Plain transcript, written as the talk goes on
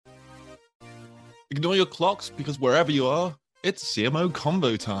Ignore your clocks because wherever you are, it's CMO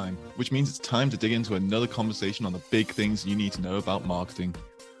Convo time, which means it's time to dig into another conversation on the big things you need to know about marketing.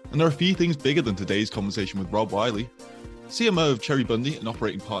 And there are a few things bigger than today's conversation with Rob Willey, CMO of Cherrybundi and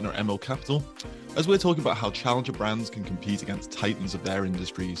operating partner at ML Capital, as we're talking about how challenger brands can compete against titans of their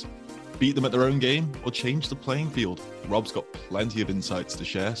industries. Beat them at their own game or change the playing field. Rob's got plenty of insights to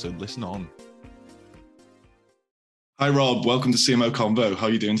share, so listen on. Hi Rob, welcome to CMO Convo. How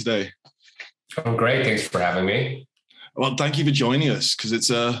are you doing today? Oh, great. Thanks for having me. Well, thank you for joining us because it's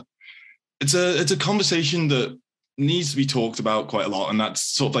a conversation that needs to be talked about quite a lot, and that's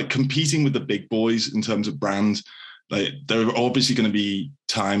sort of like competing with the big boys in terms of brand. Like there are obviously going to be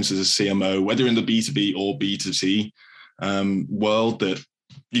times as a CMO, whether in the B2B or B2C world, that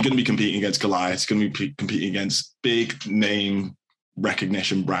you're going to be competing against Goliath. You're going to be competing against big name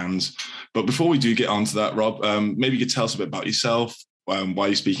recognition brands. But before we do get onto that, Rob, maybe you could tell us a bit about yourself. Why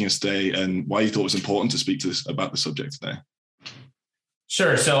you're speaking us today and why you thought it was important to speak to us about the subject today.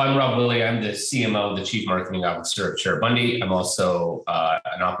 Sure. So I'm Rob Willey. I'm the CMO, the Chief Marketing Officer of Cherrybundi. I'm also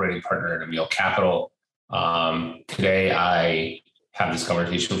an operating partner at ML Capital. Today, I have this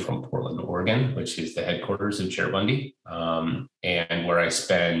conversation from Portland, Oregon, which is the headquarters of Cherrybundi, and where I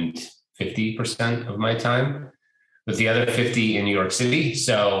spend 50% of my time, with the other 50 in New York City.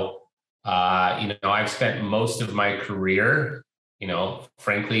 So, I've spent most of my career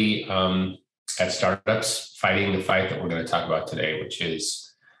frankly, at startups, fighting the fight that we're going to talk about today, which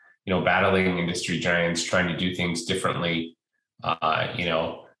is, battling industry giants, trying to do things differently,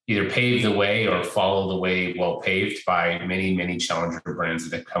 either pave the way or follow the way well paved by many, many challenger brands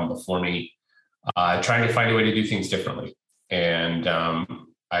that have come before me, trying to find a way to do things differently. And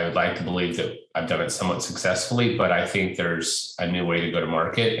I would like to believe that I've done it somewhat successfully, but I think there's a new way to go to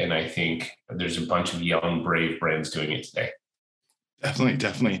market. And I think there's a bunch of young, brave brands doing it today.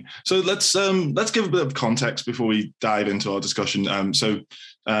 Definitely. So let's give a bit of context before we dive into our discussion.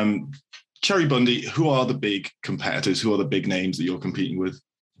 Cherrybundi, who are the big competitors? Who are the big names that you're competing with?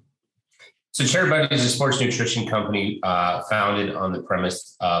 So Cherrybundi is a sports nutrition company founded on the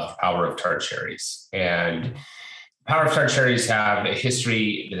premise of the power of tart cherries. And power of tart cherries have a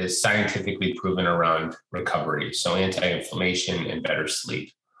history that is scientifically proven around recovery. So anti-inflammation and better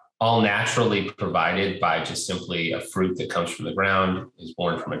sleep, all naturally provided by just simply a fruit that comes from the ground, is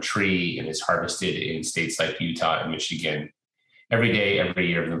born from a tree, and is harvested in states like Utah and Michigan every day, every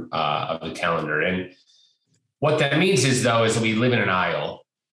year of the calendar. And what that means is that we live in an aisle.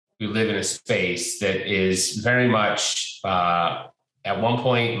 We live in a space that is very much at one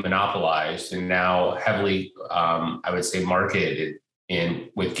point monopolized and now heavily, I would say, marketed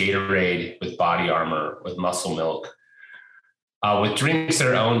with Gatorade, with Body Armor, with Muscle Milk, with drinks that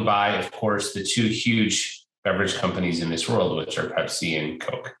are owned by, of course, the two huge beverage companies in this world, which are Pepsi and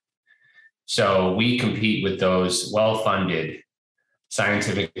Coke. So we compete with those well-funded,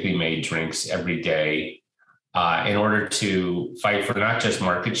 scientifically made drinks every day in order to fight for not just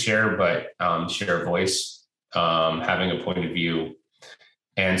market share, but share of voice, having a point of view.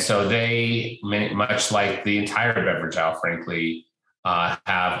 And so they, much like the entire beverage aisle, frankly,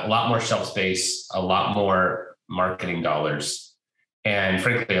 have a lot more shelf space, a lot more marketing dollars, and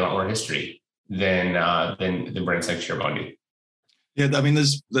frankly, a lot more history than brands like Cherrybundi. Yeah, I mean,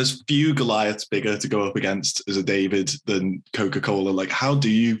 there's few Goliaths bigger to go up against as a David than Coca-Cola. Like, how do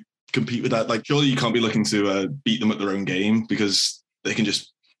you compete with that? Like, surely you can't be looking to beat them at their own game because they can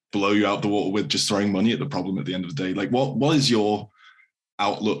just blow you out the water with just throwing money at the problem at the end of the day. Like, what is your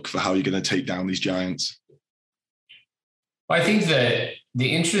outlook for how you're going to take down these giants? Well, I think that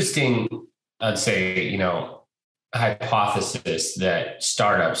the interesting, I'd say, hypothesis that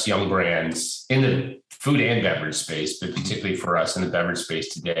startups, young brands in the food and beverage space, but particularly for us in the beverage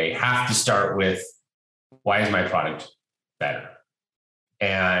space today, have to start with, why is my product better?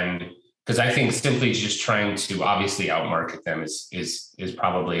 And because I think simply just trying to obviously outmarket them is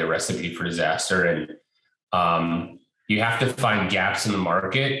probably a recipe for disaster. And you have to find gaps in the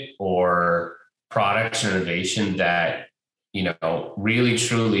market or products or innovation that really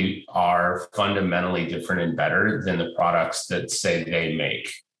truly are fundamentally different and better than the products that say they make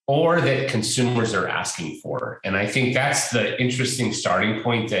or that consumers are asking for. And I think that's the interesting starting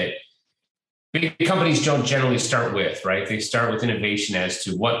point that big companies don't generally start with, right? They start with innovation as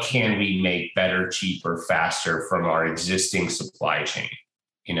to what can we make better, cheaper, faster from our existing supply chain,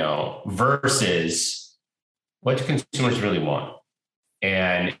 versus what do consumers really want?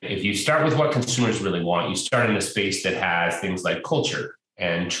 And if you start with what consumers really want, you start in a space that has things like culture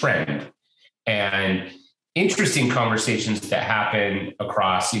and trend and interesting conversations that happen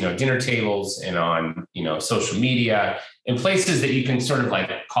across, dinner tables and on, social media in places that you can sort of like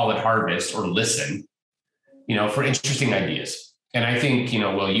call it harvest or listen, for interesting ideas. And I think,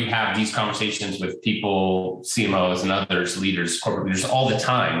 Will, you have these conversations with people, CMOs and others, leaders, corporate leaders all the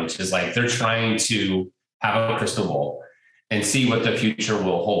time, which is like they're trying to have a crystal ball and see what the future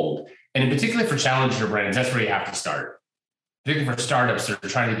will hold. And in particular for challenger brands, that's where you have to start. Particularly for startups, they're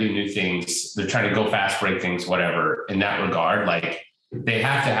trying to do new things. They're trying to go fast, break things, whatever. In that regard, like they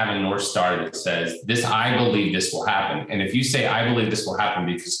have to have a North Star that says, I believe this will happen. And if you say, I believe this will happen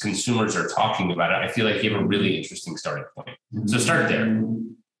because consumers are talking about it, I feel like you have a really interesting starting point. So start there.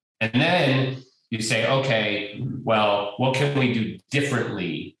 And then you say, okay, well, what can we do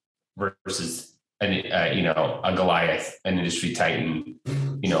differently versus a Goliath, an industry titan,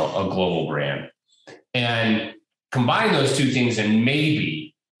 a global brand, and combine those two things and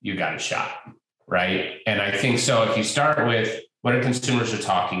maybe you got a shot, right? And I think so if you start with what are consumers are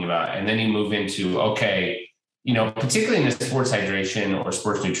talking about, and then you move into, okay, particularly in the sports hydration or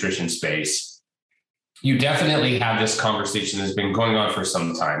sports nutrition space, you definitely have this conversation that's been going on for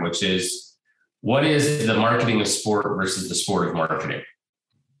some time, which is what is the marketing of sport versus the sport of marketing?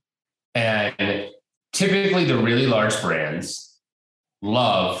 And typically the really large brands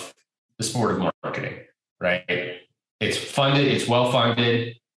love the sport of marketing, right? It's funded, it's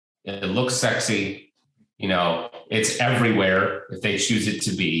well-funded, it looks sexy, it's everywhere if they choose it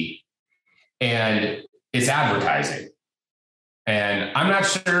to be, and it's advertising. And I'm not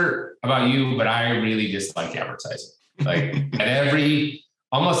sure about you, but I really dislike advertising. Like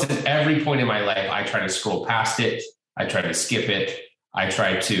almost at every point in my life, I try to scroll past it. I try to skip it. I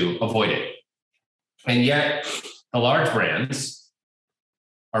try to avoid it. And yet the large brands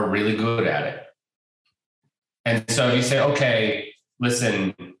are really good at it. And so if you say, okay,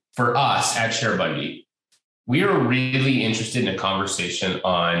 listen, for us at Cherrybundi, we are really interested in a conversation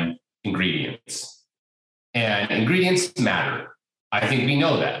on ingredients. And ingredients matter. I think we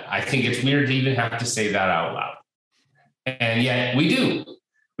know that. I think it's weird to even have to say that out loud. And yet we do.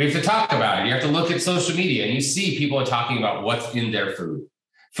 We have to talk about it. You have to look at social media and you see people are talking about what's in their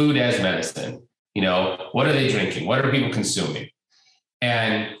food as medicine. What are they drinking? What are people consuming?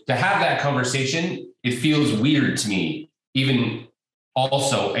 And to have that conversation, it feels weird to me, even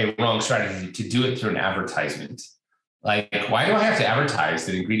also a wrong strategy to do it through an advertisement. Like, why do I have to advertise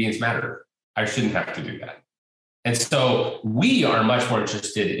that ingredients matter? I shouldn't have to do that. And so we are much more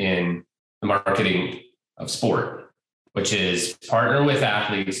interested in the marketing of sport, which is partner with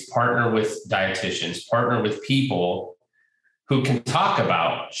athletes, partner with dietitians, partner with people who can talk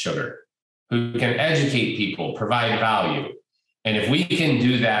about sugar, who can educate people, provide value. And if we can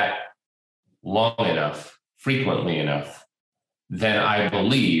do that long enough, frequently enough, then I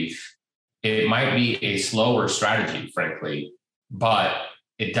believe it might be a slower strategy, frankly, but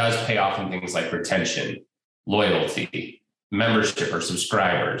it does pay off in things like retention, loyalty, membership or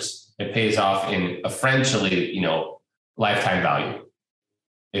subscribers. It pays off in essentially, lifetime value,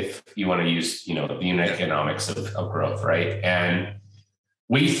 if you want to use, the unit economics of growth, right? And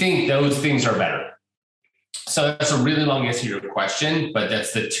we think those things are better. So that's a really long answer to your question, but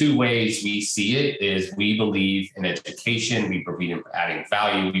that's the two ways we see it is we believe in education, we believe in adding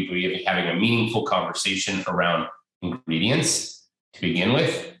value, we believe in having a meaningful conversation around ingredients to begin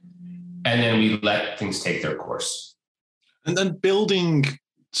with, and then we let things take their course. And then building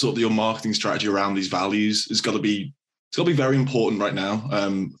sort of your marketing strategy around these values it's got to be very important right now.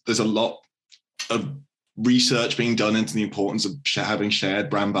 There's a lot of research being done into the importance of having shared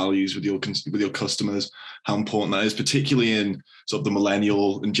brand values with your customers, how important that is, particularly in sort of the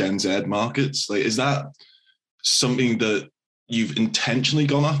millennial and Gen Z markets. Like, is that something that you've intentionally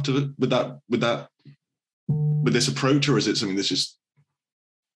gone after with this approach, or is it something that's just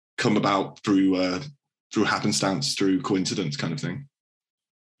come about through happenstance, through coincidence kind of thing?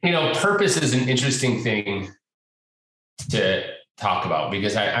 Purpose is an interesting thing to talk about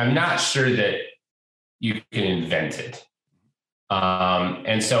because I'm not sure that you can invent it.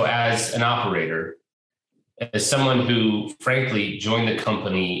 And so as an operator, as someone who frankly joined the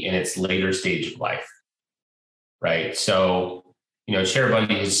company in its later stage of life, right? So,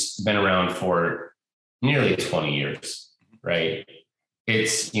 Cherrybundi has been around for nearly 20 years, right?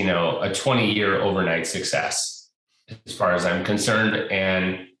 It's, a 20-year overnight success as far as I'm concerned.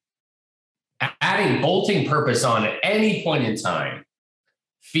 And bolting purpose on at any point in time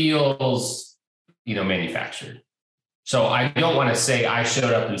feels manufactured. So I don't want to say I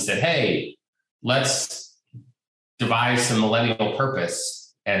showed up and said, hey, let's devise some millennial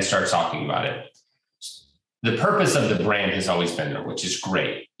purpose and start talking about it. The purpose of the brand has always been there, which is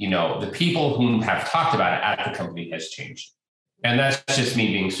great. The people who have talked about it at the company has changed. And that's just me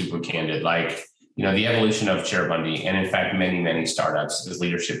being super candid. Like, the evolution of Cherrybundi, and in fact, many, many startups as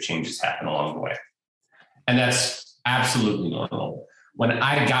leadership changes happen along the way. And that's absolutely normal. When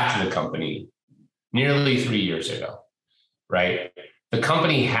I got to the company nearly 3 years ago, right, the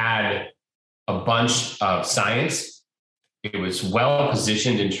company had a bunch of science. It was well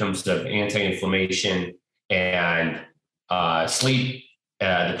positioned in terms of anti-inflammation and sleep.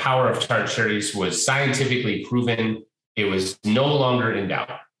 The power of tart cherries was scientifically proven. It was no longer in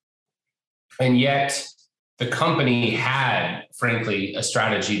doubt. And yet the company had, frankly, a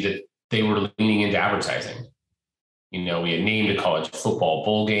strategy that they were leaning into advertising. We had named a college football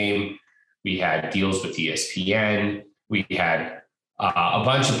bowl game. We had deals with ESPN. We had a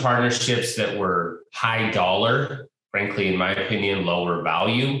bunch of partnerships that were high dollar, frankly, in my opinion, lower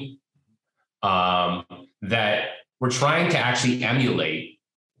value, that we're trying to actually emulate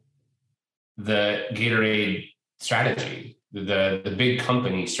the Gatorade strategy, the big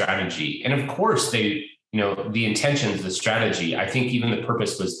company strategy. And of course, the intentions, the strategy, I think even the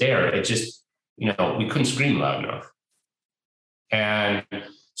purpose was there. It just, we couldn't scream loud enough. And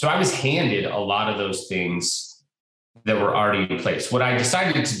so I was handed a lot of those things that were already in place. What I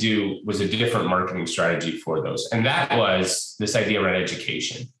decided to do was a different marketing strategy for those. And that was this idea around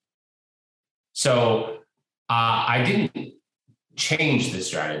education. So I didn't change the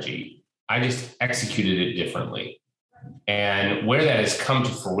strategy. I just executed it differently. And where that has come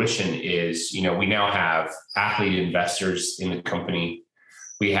to fruition is, we now have athlete investors in the company.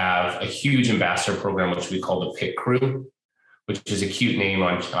 We have a huge ambassador program, which we call the Pit Crew, which is a cute name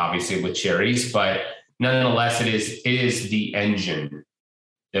on obviously with cherries, but nonetheless, it is the engine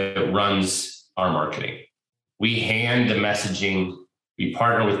that runs our marketing. We hand the messaging, we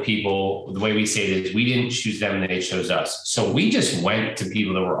partner with people. The way we say it is we didn't choose them, they chose us. So we just went to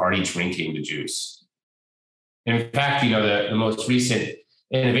people that were already drinking the juice. In fact, the most recent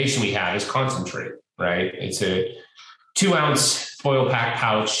innovation we have is concentrate, right? It's a 2-ounce foil pack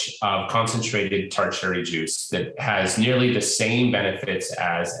pouch of concentrated tart cherry juice that has nearly the same benefits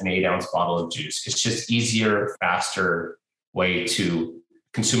as an 8-ounce bottle of juice. It's just easier, faster way to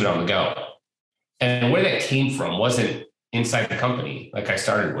consume it on the go. And where that came from wasn't inside the company, like I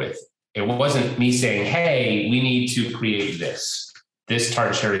started with. It wasn't me saying, hey, we need to create this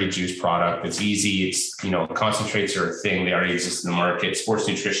tart cherry juice product. It's easy. It's, concentrates are a thing. They already exist in the market. Sports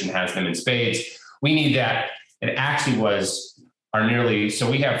nutrition has them in spades. We need that. It actually was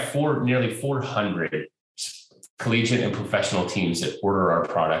so we have nearly 400 collegiate and professional teams that order our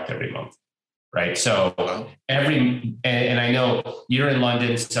product every month, right? So and I know you're in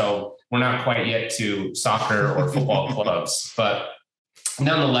London, so we're not quite yet to soccer or football clubs, but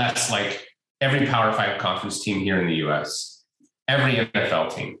nonetheless, like every Power 5 conference team here in the US, every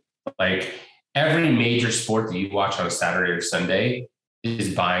NFL team, like every major sport that you watch on a Saturday or Sunday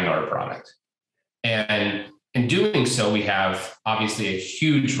is buying our product. And in doing so, we have obviously a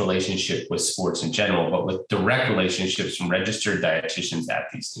huge relationship with sports in general, but with direct relationships from registered dietitians at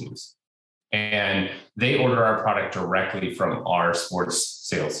these teams. And they order our product directly from our sports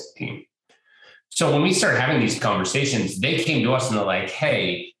sales team. So when we started having these conversations, they came to us and they're like,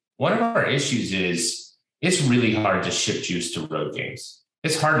 hey, one of our issues is it's really hard to ship juice to road games.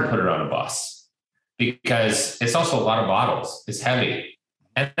 It's hard to put it on a bus because it's also a lot of bottles. It's heavy.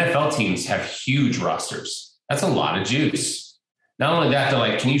 NFL teams have huge rosters. That's a lot of juice. Not only that, they're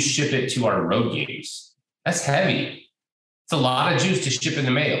like, can you ship it to our road games? That's heavy. It's a lot of juice to ship in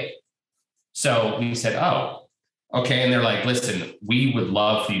the mail. So we said, oh, okay. And they're like, listen, we would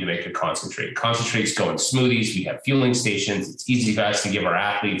love for you to make a concentrate. Concentrates go in smoothies. We have fueling stations. It's easy for us to give our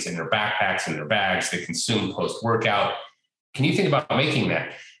athletes in their backpacks and their bags to consume post-workout. Can you think about making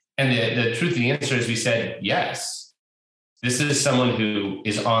that? And the truth of the answer is we said, yes. This is someone who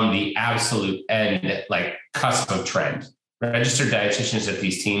is on the absolute end, like cusp of trend. Registered dietitians at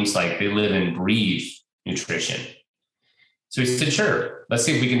these teams, like they live and breathe nutrition. So we said, sure, let's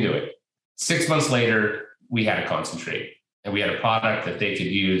see if we can do it. 6 months later, we had a concentrate and we had a product that they could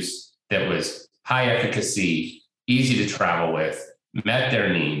use that was high efficacy, easy to travel with, met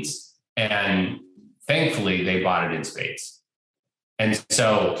their needs. And thankfully they bought it in spades. And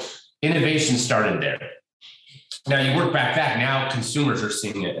so innovation started there. Now you work back that now consumers are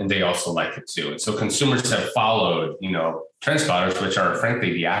seeing it and they also like it too. And so consumers have followed, trend spotters, which are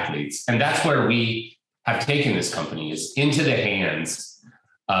frankly the athletes. And that's where we have taken this company is into the hands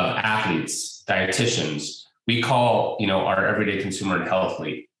of athletes, dietitians. We call, our everyday consumer and health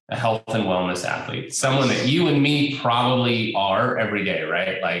lead, a health and wellness athlete, someone that you and me probably are every day,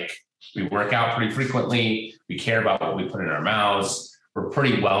 right? Like we work out pretty frequently. We care about what we put in our mouths. We're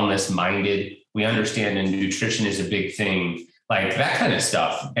pretty wellness minded. We understand that nutrition is a big thing, like that kind of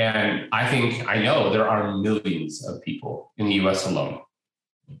stuff. And I know there are millions of people in the US alone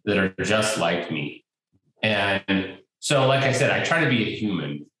that are just like me. And so, like I said, I try to be a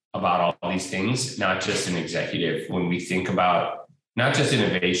human about all these things, not just an executive, when we think about not just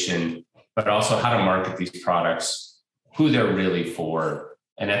innovation, but also how to market these products, who they're really for.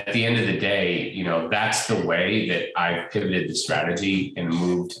 And at the end of the day, that's the way that I've pivoted the strategy and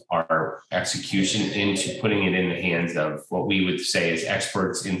moved our execution into putting it in the hands of what we would say is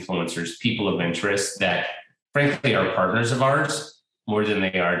experts, influencers, people of interest that frankly are partners of ours more than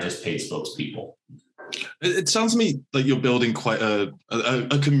they are just paid spokespeople. It sounds to me like you're building quite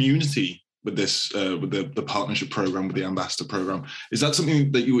a community with this, with the partnership program, with the ambassador program. Is that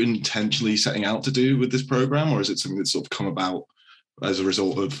something that you were intentionally setting out to do with this program, or is it something that's sort of come about as a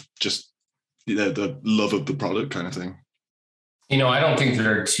result of just the love of the product kind of thing? I don't think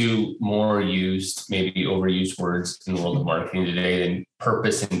there are two more used, maybe overused words in the world of marketing today than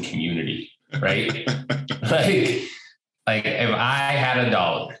purpose and community, right? like if I had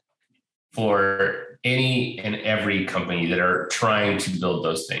 $1 for any and every company that are trying to build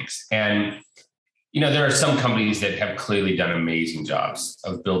those things. And, there are some companies that have clearly done amazing jobs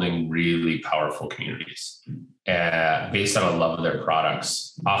of building really powerful communities based on a love of their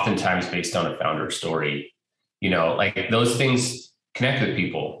products, oftentimes based on a founder story. Like those things connect with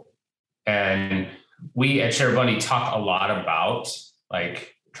people. And we at Cherrybundi talk a lot about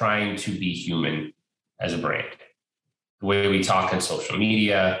like trying to be human as a brand. The way we talk on social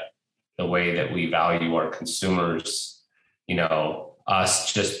media, the way that we value our consumers,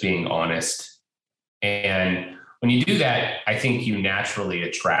 us just being honest. And when you do that, I think you naturally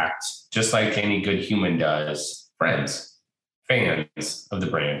attract, just like any good human does, friends, fans of the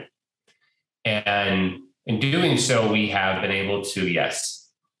brand. And in doing so, we have been able to,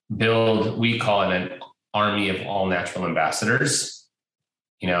 yes, build, we call it an army of all natural ambassadors,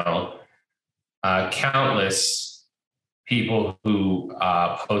 countless people who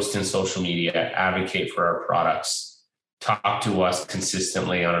post in social media, advocate for our products, talk to us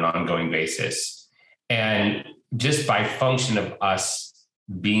consistently on an ongoing basis. And just by function of us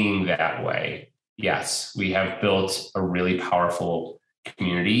being that way, yes, we have built a really powerful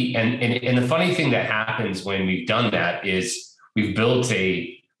community. And the funny thing that happens when we've done that is we've built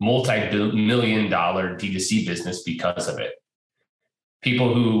a multi-million-dollar D2C business because of it.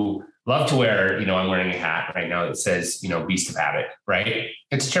 People who love to wear, I'm wearing a hat right now that says, Beast of Habit, right?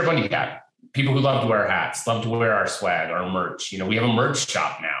 It's a Cherrybundi hat. People who love to wear hats, love to wear our swag, our merch. We have a merch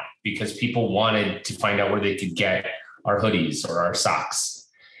shop now because people wanted to find out where they could get our hoodies or our socks.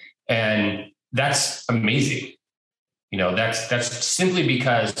 And that's amazing. That's simply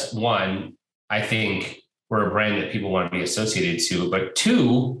because, one, I think we're a brand that people want to be associated to, but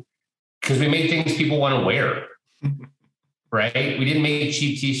two, because we made things people want to wear, right? We didn't make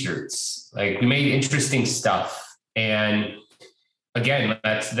cheap t-shirts. Like we made interesting stuff. And again,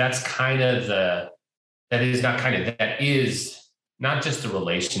 that is not just the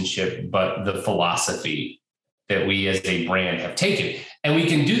relationship, but the philosophy that we as a brand have taken. And we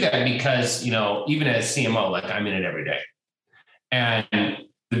can do that because, even as CMO, like I'm in it every day. And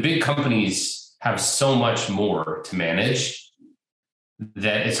the big companies have so much more to manage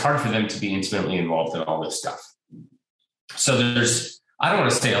that it's hard for them to be intimately involved in all this stuff. So I don't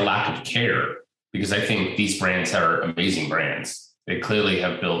want to say a lack of care, because I think these brands are amazing brands. They clearly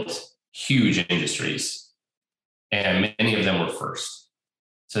have built huge industries, and many of them were first.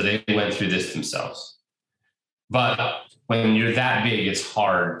 So they went through this themselves. But when you're that big, it's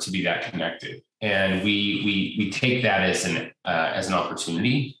hard to be that connected. And we take that as an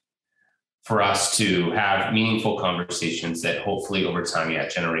opportunity for us to have meaningful conversations that hopefully over time,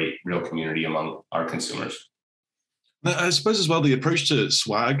 generate real community among our consumers. I suppose as well, the approach to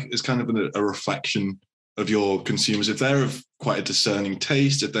swag is kind of a reflection of your consumers. If they're of quite a discerning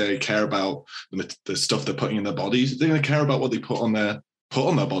taste, if they care about the stuff they're putting in their bodies, they're going to care about what they put on their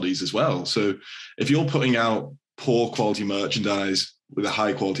bodies as well. So if you're putting out poor quality merchandise with a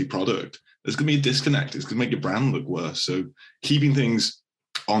high quality product, there's going to be a disconnect. It's going to make your brand look worse. So keeping things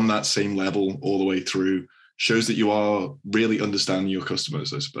on that same level all the way through shows that you are really understanding your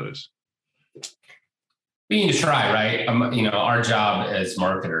customers, I suppose. We need to try, right? Our job as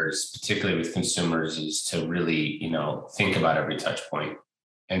marketers, particularly with consumers, is to really, think about every touch point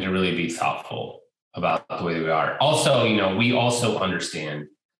and to really be thoughtful about the way that we are. Also, we also understand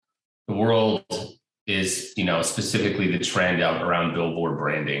the world is, specifically the trend around billboard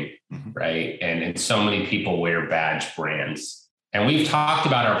branding, right? And so many people wear badge brands. And we've talked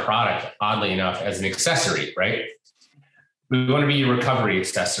about our product, oddly enough, as an accessory, right? We want to be a recovery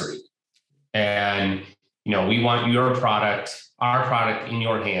accessory. And We want our product in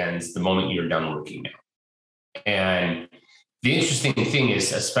your hands the moment you're done working now. And the interesting thing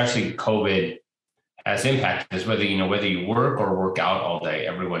is, especially COVID has impacted, is whether you work or work out all day,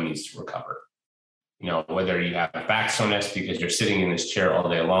 everyone needs to recover. Whether you have back soreness because you're sitting in this chair all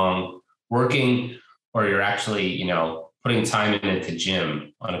day long working, or you're actually, putting time into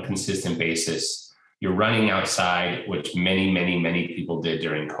gym on a consistent basis, you're running outside, which many, many, many people did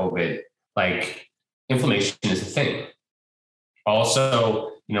during COVID. Like, inflammation is a thing.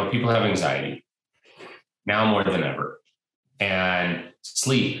 Also, people have anxiety now more than ever. And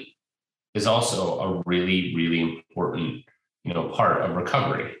sleep is also a really, really important, part of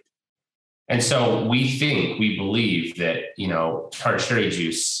recovery. And so we believe that, tart cherry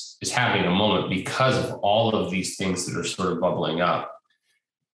juice is having a moment because of all of these things that are sort of bubbling up.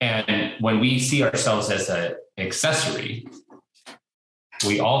 And when we see ourselves as an accessory,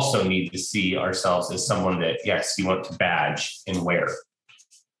 we also need to see ourselves as someone that, yes, you want to badge and wear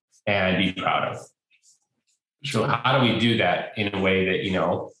and be proud of. So how do we do that in a way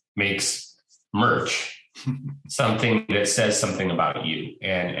that, makes merch something that says something about you?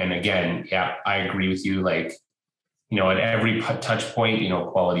 And again, yeah, I agree with you. Like, at every touch point,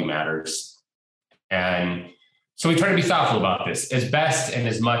 quality matters. And so we try to be thoughtful about this as best and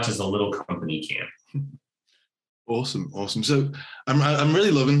as much as a little company can. Awesome. So I'm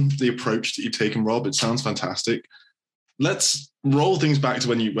really loving the approach that you've taken, Rob. It sounds fantastic. Let's roll things back to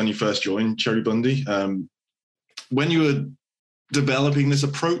when you first joined Cherrybundi. When you were developing this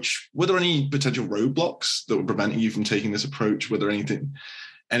approach, were there any potential roadblocks that were preventing you from taking this approach? Were there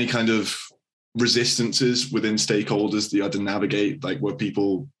any kind of resistances within stakeholders that you had to navigate? Like, were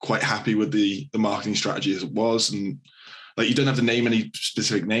people quite happy with the marketing strategy as it was? And like, you don't have to name any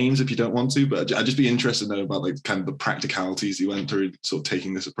specific names if you don't want to, but I'd just be interested to know about like kind of the practicalities you went through sort of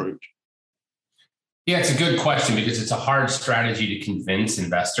taking this approach. Yeah, it's a good question because it's a hard strategy to convince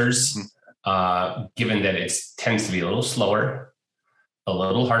investors, given that it tends to be a little slower, a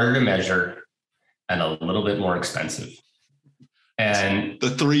little harder to measure, and a little bit more expensive. And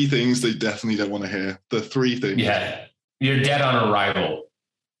the three things they definitely don't want to hear. The three things. Yeah, you're dead on arrival.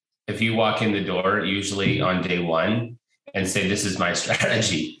 If you walk in the door, usually on day one, and say, this is my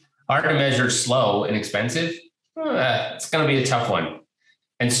strategy. Hard to measure, slow, and expensive. It's going to be a tough one.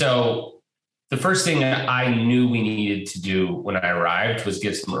 And so the first thing that I knew we needed to do when I arrived was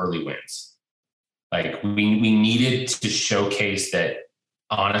get some early wins. Like, we needed to showcase that,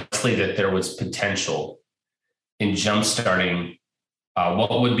 honestly, that there was potential in jumpstarting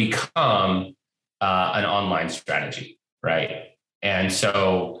what would become an online strategy, right? And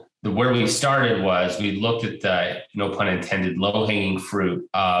so where we started was we looked at the, no pun intended, low-hanging fruit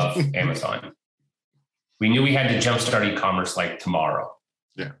of Amazon. We knew we had to jumpstart e-commerce like tomorrow.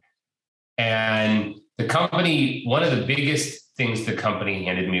 Yeah. And the company, one of the biggest things the company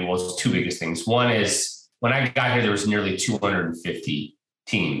handed me was two biggest things. One is, when I got here, there was nearly 250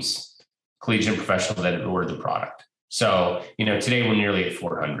 teams, collegiate and professional, that had ordered the product. So, today we're nearly at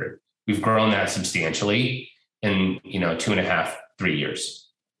 400. We've grown that substantially in, 2.5, 3 years.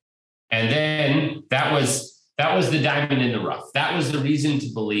 And then that was the diamond in the rough. That was the reason to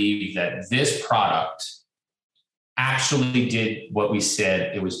believe that this product actually did what we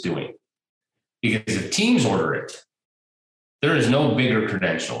said it was doing. Because if teams order it, there is no bigger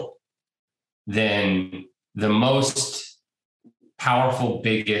credential than the most powerful,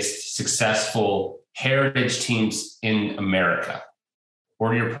 biggest, successful heritage teams in America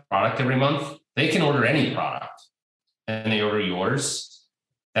order your product every month. They can order any product and they order yours.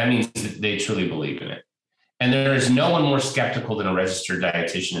 That means that they truly believe in it. And there is no one more skeptical than a registered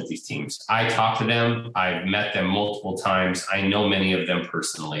dietitian at these teams. I talk to them. I've met them multiple times. I know many of them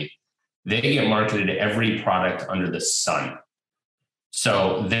personally. They get marketed every product under the sun.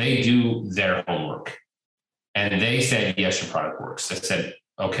 So they do their homework. And they said, yes, your product works. I said,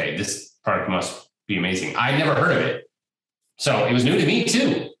 okay, this product must be amazing. I'd never heard of it. So it was new to me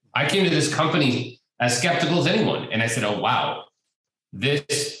too. I came to this company as skeptical as anyone. And I said, oh, wow,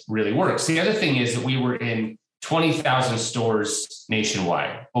 this really works. The other thing is that we were in 20,000 stores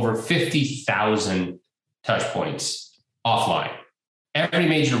nationwide, over 50,000 touch points offline. Every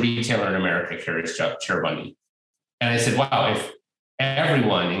major retailer in America carries Cherrybundi. And I said, wow, if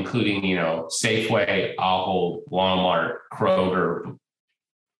everyone, including, Safeway, Ahold, Walmart, Kroger,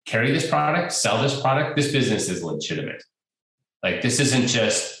 carry this product, sell this product, this business is legitimate. Like, this isn't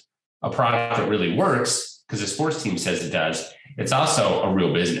just a product that really works because the sports team says it does. It's also a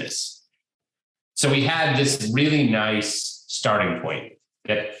real business. So we had this really nice starting point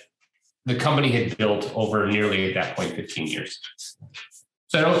that the company had built over nearly, at that point, 15 years.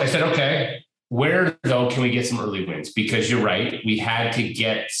 So I said, okay, where though can we get some early wins? Because you're right, we had to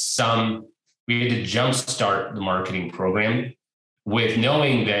jumpstart the marketing program with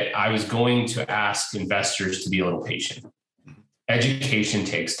knowing that I was going to ask investors to be a little patient. Education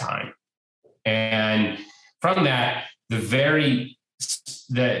takes time. And from that, to me,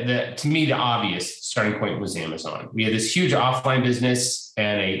 the obvious starting point was Amazon. We had this huge offline business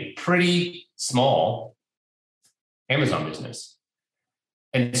and a pretty small Amazon business.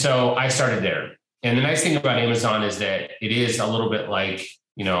 And so I started there. And the nice thing about Amazon is that it is a little bit like,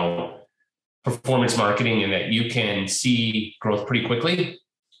 performance marketing, in that you can see growth pretty quickly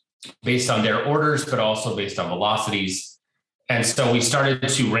based on their orders, but also based on velocities. And so we started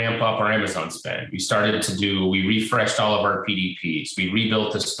to ramp up our Amazon spend. We refreshed all of our PDPs. We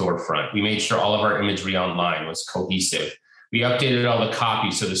rebuilt the storefront. We made sure all of our imagery online was cohesive. We updated all the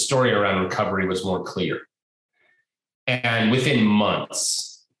copy so the story around recovery was more clear. And within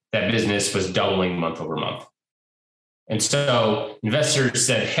months, that business was doubling month over month. And so investors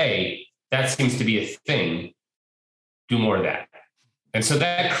said, hey, that seems to be a thing. Do more of that. And so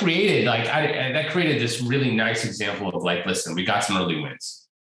that created this really nice example of like, listen, we got some early wins.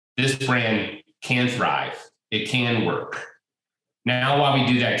 This brand can thrive. It can work. Now, while we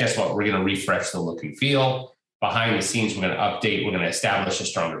do that, guess what? We're going to refresh the look and feel. Behind the scenes, we're going to update. We're going to establish a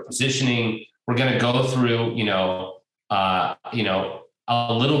stronger positioning. We're going to go through,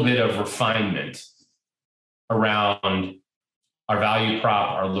 a little bit of refinement around our value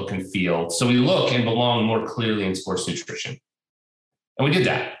prop, our look and feel. So we look and belong more clearly in sports nutrition. And we did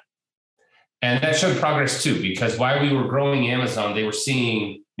that. And that showed progress too, because while we were growing Amazon, they were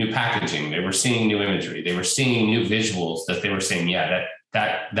seeing new packaging, they were seeing new imagery, they were seeing new visuals that they were saying, yeah,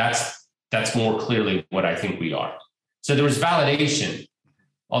 that's more clearly what I think we are. So there was validation,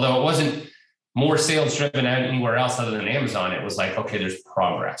 although it wasn't more sales driven anywhere else other than Amazon. It was like, okay, there's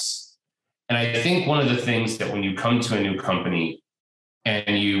progress. And I think one of the things that when you come to a new company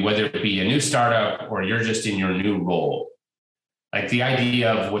and you, whether it be a new startup or you're just in your new role, like the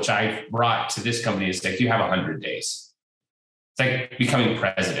idea of which I brought to this company is like, you have 100 days. It's like becoming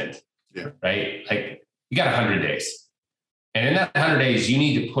president, right? Like you got 100 days. And in that 100 days, you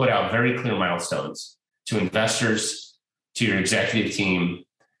need to put out very clear milestones to investors, to your executive team,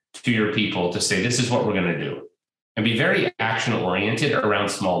 to your people to say, this is what we're going to do. And be very action oriented around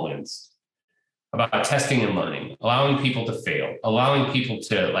small wins, about testing and learning, allowing people to fail, allowing people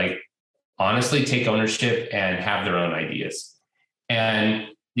to like honestly take ownership and have their own ideas. And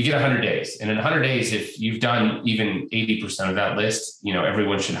you get 100 days. And in 100 days, if you've done even 80% of that list,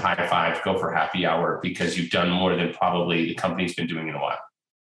 everyone should high five, go for happy hour, because you've done more than probably the company's been doing in a while.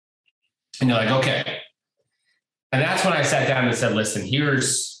 And you're like, okay. And that's when I sat down and said, listen,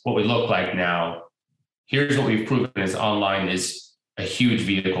 here's what we look like now. Here's what we've proven is online is a huge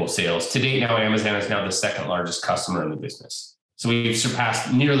vehicle of sales. To date now, Amazon is now the second largest customer in the business. So we've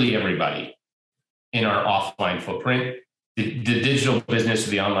surpassed nearly everybody in our offline footprint. The digital business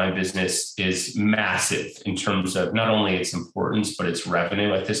or the online business is massive in terms of not only its importance, but its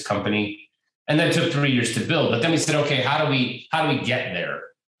revenue at this company. And that took 3 years to build. But then we said, okay, how do we get there?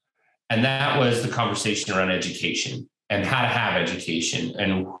 And that was the conversation around education and how to have education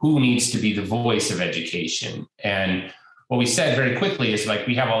and who needs to be the voice of education. And what we said very quickly is like,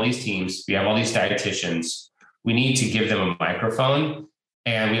 we have all these teams, we have all these dietitians, we need to give them a microphone.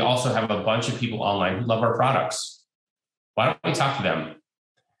 And we also have a bunch of people online who love our products. Why don't we talk to them?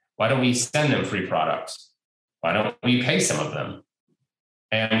 Why don't we send them free products? Why don't we pay some of them?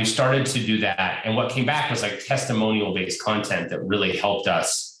 And we started to do that. And what came back was like testimonial-based content that really helped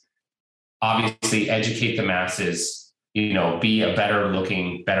us obviously educate the masses, be a better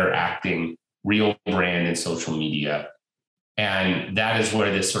looking, better acting, real brand in social media. And that is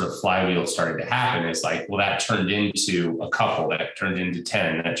where this sort of flywheel started to happen. It's like, well, that turned into a couple, that turned into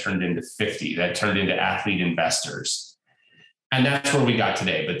 10, that turned into 50, that turned into athlete investors. And that's where we got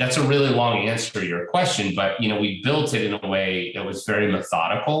today. But that's a really long answer to your question. But, we built it in a way that was very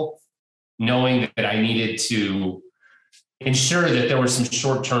methodical, knowing that I needed to ensure that there were some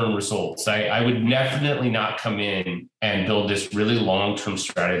short-term results. I would definitely not come in and build this really long-term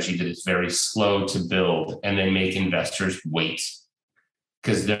strategy that is very slow to build and then make investors wait,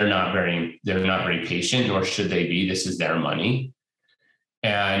 because they're not very patient, nor should they be. This is their money.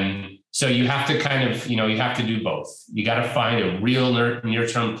 And so you have to kind of, you have to do both. You got to find a real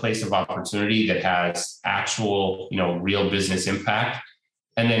near-term place of opportunity that has actual, real business impact.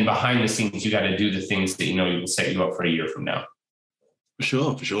 And then behind the scenes, you got to do the things that, will set you up for a year from now. For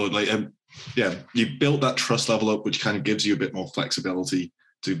sure. Like, you built that trust level up, which kind of gives you a bit more flexibility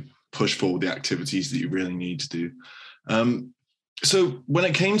to push forward the activities that you really need to do. So when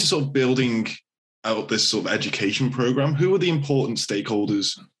it came to sort of building out this sort of education program, who are the important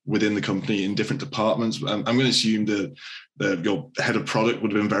stakeholders within the company in different departments? I'm going to assume that your head of product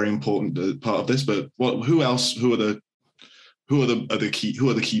would have been very important part of this, but who else? Who are the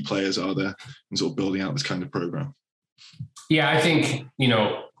key players are there in sort of building out this kind of program? Yeah, I think,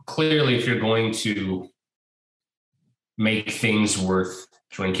 clearly if you're going to make things worth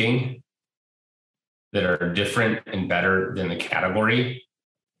drinking that are different and better than the category,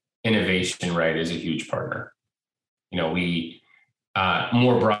 innovation, right, is a huge partner. We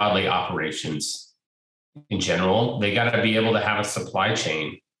more broadly, operations in general, they got to be able to have a supply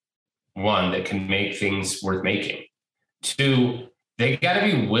chain, one, that can make things worth making. Two, they got to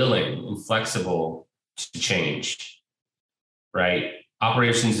be willing and flexible to change, right?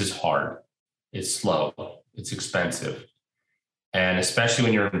 Operations is hard. It's slow. It's expensive. And especially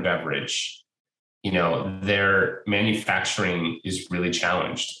when you're in beverage, their manufacturing is really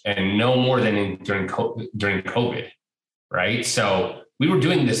challenged, and no more than during COVID, right? So we were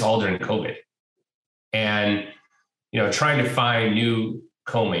doing this all during COVID, and trying to find new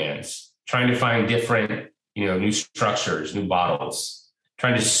co-mans, trying to find different new structures, new bottles,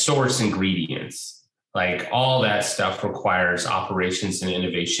 trying to source ingredients, like all that stuff requires operations and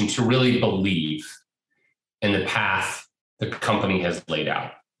innovation to really believe in the path the company has laid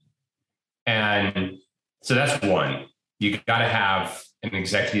out. And so that's one. You got to have an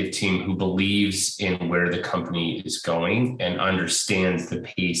executive team who believes in where the company is going and understands the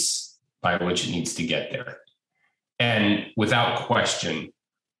pace by which it needs to get there. And without question,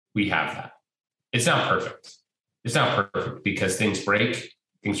 we have that. It's not perfect. It's not perfect because things break,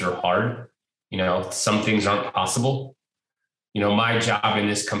 things are hard. Some things aren't possible. My job in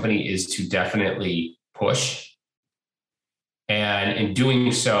this company is to definitely push. And in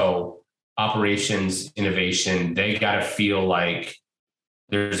doing so, operations, innovation, they got to feel like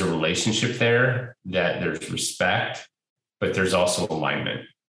there's a relationship there, that there's respect, but there's also alignment.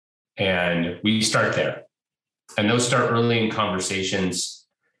 And we start there. And those start early in conversations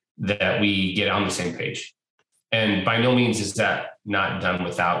that we get on the same page. And by no means is that not done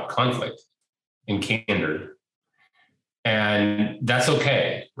without conflict and candor. And that's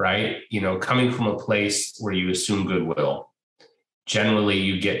okay, right? Coming from a place where you assume goodwill, generally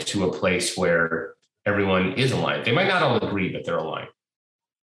you get to a place where everyone is aligned. They might not all agree, but they're aligned.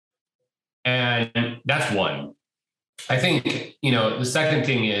 And that's one. I think, the second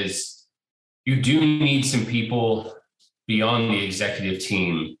thing is you do need some people beyond the executive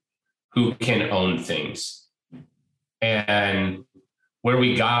team who can own things. And where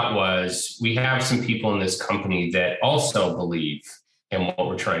we got was we have some people in this company that also believe in what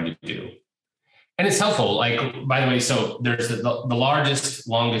we're trying to do. And it's helpful. Like, by the way, so there's the largest,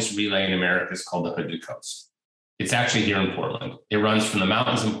 longest relay in America is called the Hood to Coast. It's actually here in Portland. It runs from the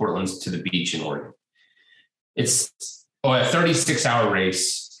mountains in Portland to the beach in Oregon. It's a 36-hour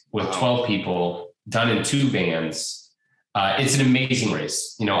race with 12 people done in 2 vans. It's an amazing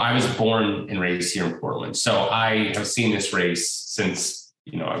race. I was born and raised here in Portland. So I have seen this race since,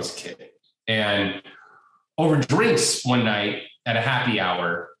 I was a kid. And over drinks one night at a happy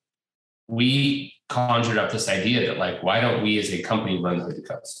hour, we conjured up this idea that, like, why don't we as a company run the Hood to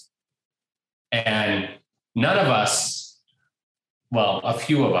Coast? And none of us, well, a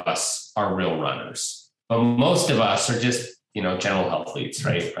few of us are real runners, but most of us are just, general health leads,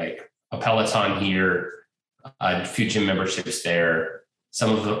 right? Like a Peloton here, a few gym memberships there.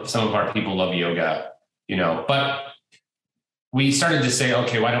 Some of our people love yoga, but we started to say,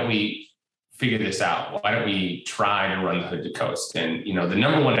 okay, why don't we figure this out? Why don't we try to run the Hood to Coast? And, the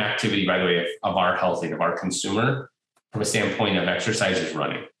number one activity, by the way, of our health lead, of our consumer, from a standpoint of exercise, is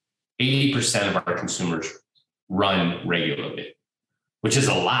running. 80% of our consumers run regularly, which is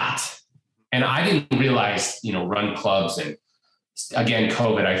a lot. And I didn't realize, run clubs, and again,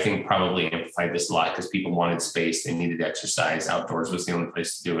 COVID, I think, probably amplified this a lot because people wanted space. They needed exercise. Outdoors was the only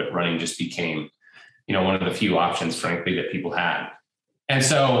place to do it. Running just became, one of the few options, frankly, that people had. And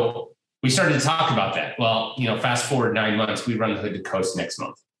so we started to talk about that. Well, fast forward 9 months, we run the Hood to Coast next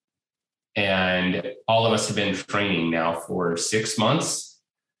month. And all of us have been training now for 6 months.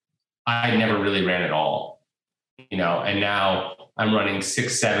 I never really ran at all, and now I'm running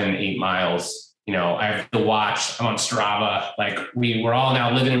 6, 7, 8 miles. I have to watch, I'm on Strava. Like, we're all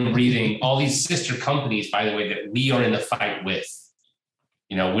now living and breathing all these sister companies, by the way, that we are in the fight with.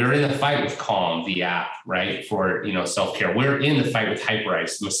 We're in the fight with Calm, the app, right? For, self-care. We're in the fight with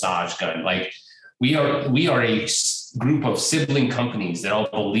Hyperice, massage gun. Like, we are a group of sibling companies that all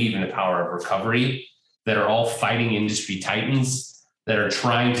believe in the power of recovery, that are all fighting industry titans that are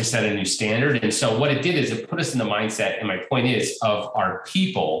trying to set a new standard. And so what it did is it put us in the mindset, and my point is, of our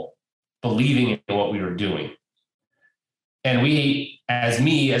people believing in what we were doing. And we, as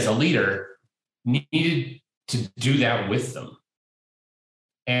a leader, needed to do that with them.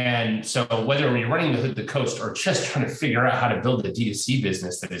 And so whether you're running the hood to coast or just trying to figure out how to build a D2C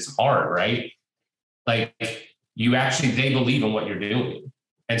business that is hard, right? Like they believe in what you're doing.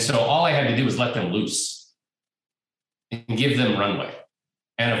 And so all I had to do was let them loose and give them runway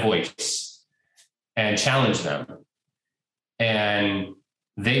and a voice and challenge them. And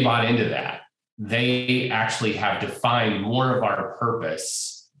they bought into that. They actually have defined more of our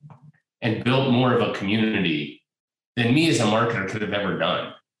purpose and built more of a community than me as a marketer could have ever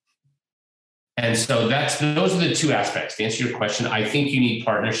done. And so those are the two aspects. To answer your question, I think you need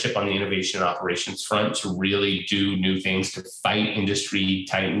partnership on the innovation and operations front to really do new things, to fight industry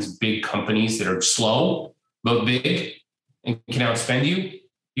titans, big companies that are slow but big and can outspend you.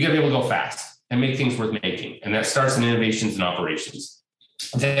 You got to be able to go fast and make things worth making. And that starts in innovations and operations.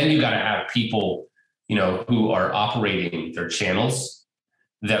 Then you got to have people, who are operating their channels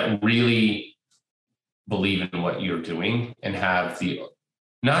that really believe in what you're doing and have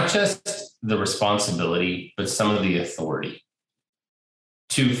not just the responsibility, but some of the authority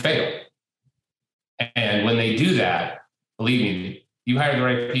to fail. And when they do that, believe me, you hire the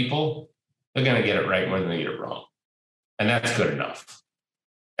right people, they're going to get it right more than they get it wrong. And that's good enough.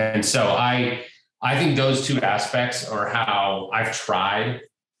 And so I think those two aspects are how I've tried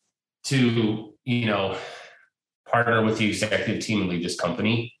to, partner with the executive team and lead this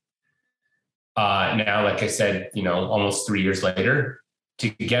company. Now, like I said, almost 3 years later, to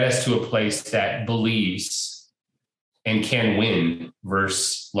get us to a place that believes and can win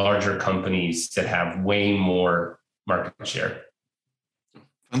versus larger companies that have way more market share.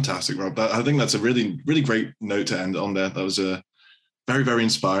 Fantastic, Rob. I think that's a really, really great note to end on there. That was a very, very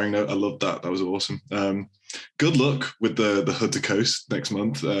inspiring note. I love that. That was awesome. Good luck with the Hood to Coast next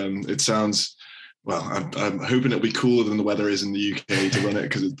month. It sounds, well, I'm hoping it'll be cooler than the weather is in the UK to run it,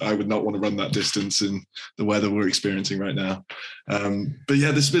 because I would not want to run that distance in the weather we're experiencing right now. But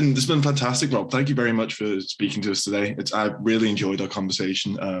yeah, this has been fantastic, Rob. Thank you very much for speaking to us today. I really enjoyed our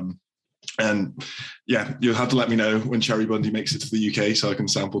conversation. And yeah, you'll have to let me know when Cherrybundi makes it to the UK so I can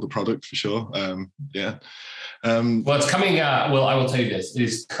sample the product for sure. Well, it's coming. I will tell you this: it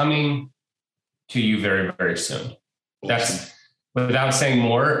is coming to you very, very soon. Awesome. That's without saying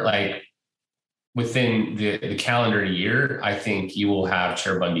more. Like within the calendar year, I think you will have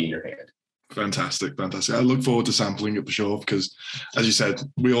Cherrybundi in your hand. Fantastic. I look forward to sampling it for sure, because as you said,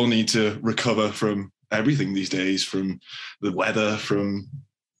 we all need to recover from everything these days, from the weather, from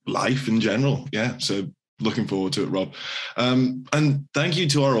life in general. Yeah. So looking forward to it, Rob. And thank you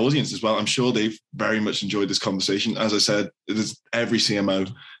to our audience as well. I'm sure they've very much enjoyed this conversation. As I said, every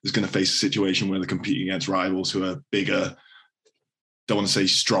CMO is going to face a situation where they're competing against rivals who are bigger, don't want to say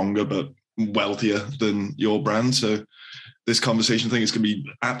stronger, but wealthier than your brand. So this conversation, I think, is going to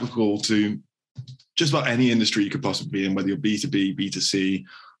be applicable to just about any industry you could possibly be in, whether you're B2B, B2C,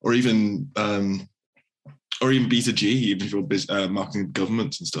 or even B2G, even if you're marketing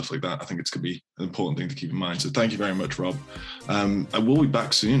governments and stuff like that. I think it's going to be an important thing to keep in mind. So thank you very much, Rob. I will be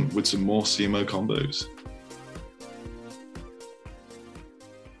back soon with some more CMO Convos.